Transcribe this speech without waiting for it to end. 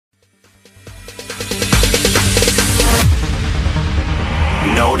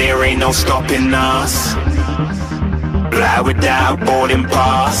there ain't no stopping us. Fly without boarding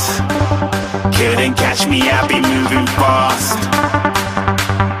pass. Couldn't catch me, I be moving fast.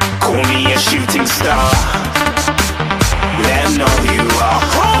 Call me a shooting star. Let 'em know who you are.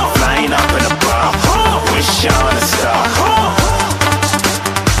 Flying up in a bar. Wish on a star.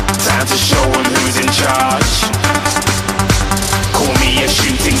 Time to show 'em who's in charge. Call me a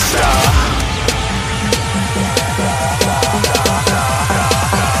shooting star.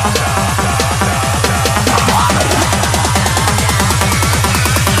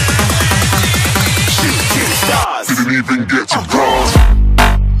 Didn't even get to cross.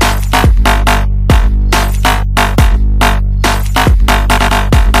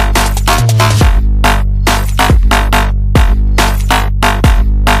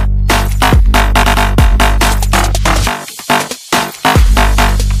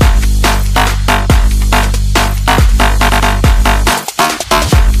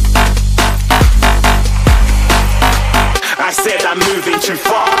 I said I'm moving too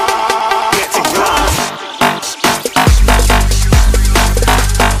far. Get to glass.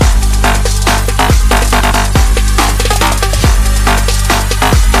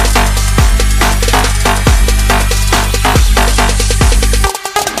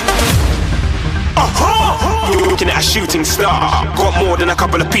 Looking at a shooting star. Got more than a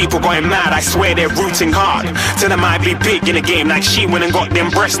couple of people going mad, I swear they're rooting hard. Tell them I be big in the game like she went and got them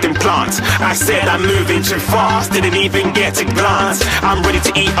breast implants. I said I'm moving too fast, didn't even get to glance. I'm ready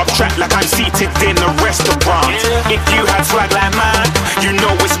to eat up track like I'm seated in a restaurant. If you had swag like mine, you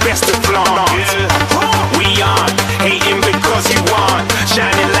know it's best to flaunt. We aren't hating because you aren't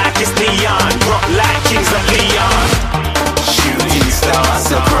shining like it's neon, rock like kings of Leon. Shooting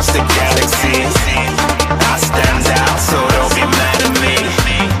stars across the galaxy. I stand out, so don't be mad at me.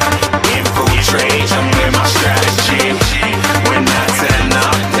 Infiltrate, I'm with my strategy. When I turn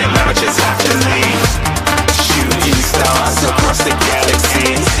up, then I just have to leave. Shooting stars across the galaxy.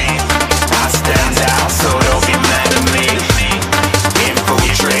 I stand out, so don't be mad at me.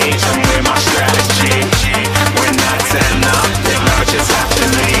 Infiltrate, I'm with my strategy. When I turn up, then I just have to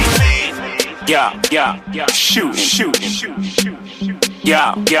leave. Yeah, shoot, yeah, shoot,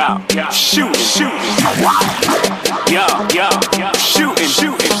 yeah, shooting,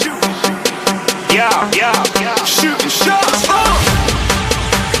 yeah, shooting shots.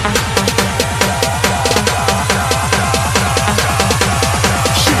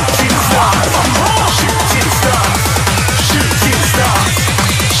 Shooting stars, shooting stars, shooting stars,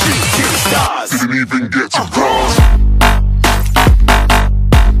 shooting stars. Didn't even get to cross.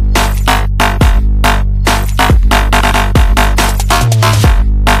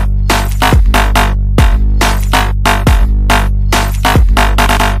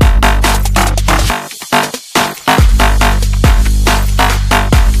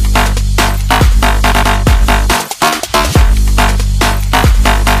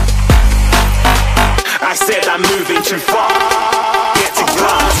 I said I'm moving too far. Get to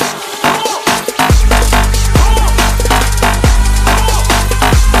glass.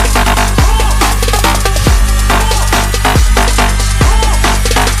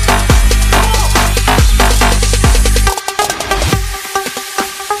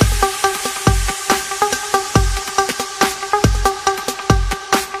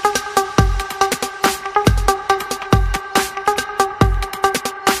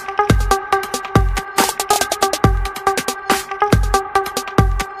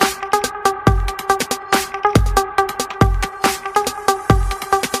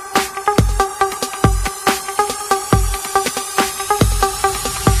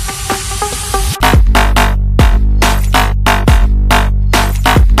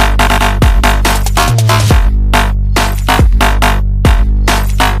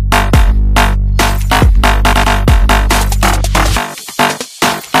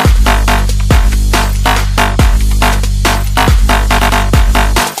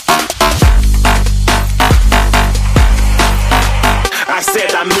 I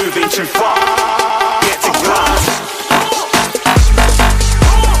said I'm moving too far.